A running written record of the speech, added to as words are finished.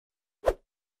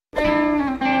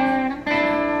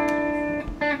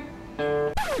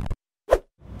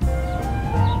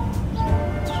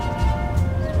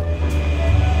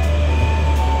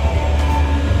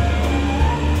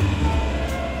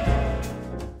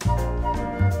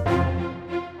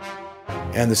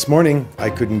And this morning I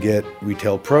couldn't get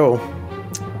Retail Pro,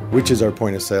 which is our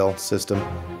point of sale system,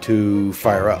 to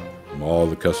fire up. All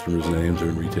the customers' names are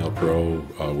in Retail Pro.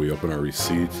 We open our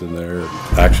receipts in there.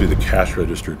 Actually, the cash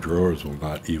register drawers will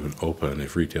not even open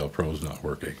if Retail Pro is not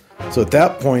working. So at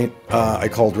that point, I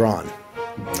called Ron.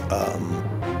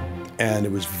 And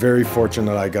it was very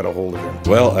fortunate I got a hold of him.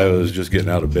 Well, I was just getting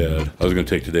out of bed. I was going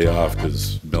to take the day off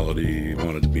because Melody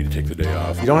wanted me to take the day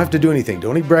off. You don't have to do anything.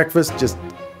 Don't eat breakfast. Just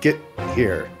get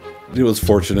here. It was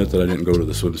fortunate that I didn't go to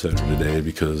the swim center today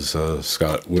because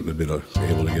Scott wouldn't have been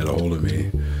able to get a hold of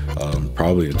me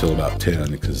probably until about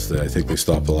 10, because I think they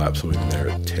stopped the lap swimming there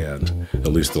at 10, at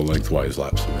least the lengthwise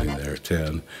lap swimming there at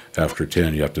 10. After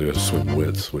 10, you have to swim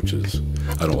widths, which is,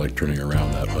 I don't like turning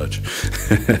around that much.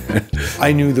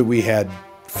 I knew that we had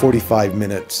 45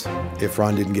 minutes if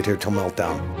Ron didn't get here till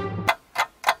meltdown.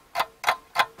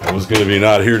 I was going to be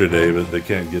not here today, but they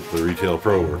can't get the Retail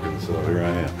Pro working, so here I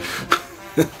am.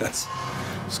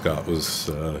 Scott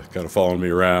was kind of following me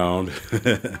around.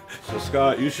 So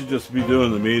Scott, you should just be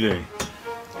doing the meeting.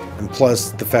 And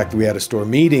plus the fact that we had a store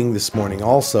meeting this morning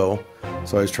also,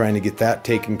 so I was trying to get that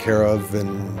taken care of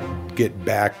and get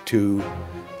back to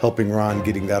helping Ron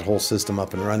getting that whole system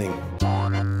up and running.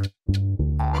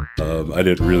 I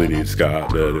didn't really need Scott,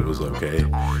 but it was okay.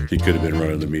 He could have been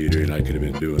running the meter and I could have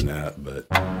been doing that, but...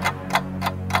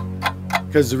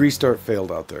 Because the restart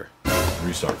failed out there.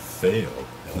 Restart failed?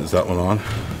 Is that one on?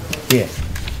 Yeah.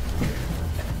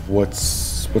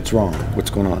 What's wrong? What's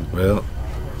going on? Well,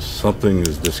 something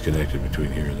is disconnected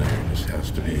between here and there. It just has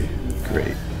to be.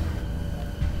 Great.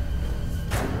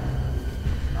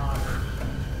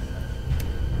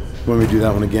 Want me to do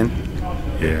that one again?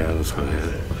 Yeah, let's go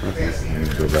ahead. Okay.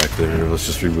 Let's go back there. Let's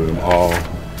just reboot them all.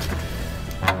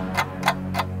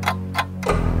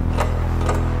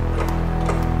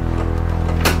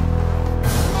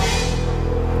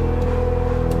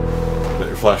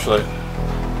 Flashlight.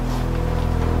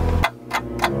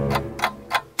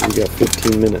 We got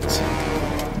 15 minutes.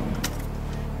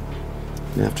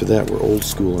 And after that, we're old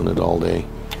schooling it all day.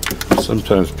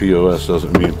 Sometimes POS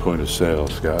doesn't mean point of sale,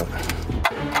 Scott.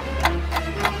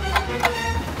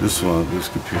 This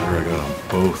computer I got on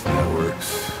both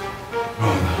networks. Oh,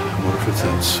 I wonder if it's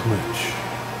that switch.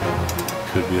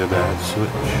 Could be a bad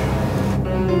switch.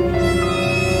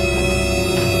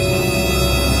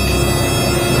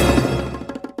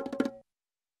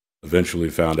 Eventually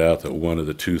found out that one of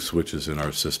the two switches in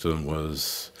our system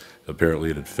was, apparently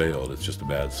it had failed. It's just a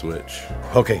bad switch.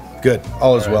 Okay, good.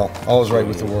 All is well. All is right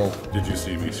with the world. Did you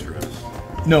see me stress?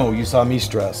 No, you saw me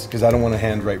stress, because I don't want to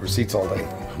handwrite receipts all day.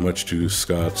 Much to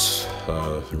Scott's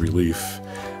relief,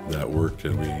 that worked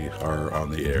and we are on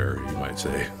the air, you might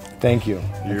say. Thank you.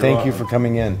 Thank you for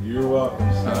coming in. You're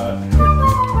welcome, Scott.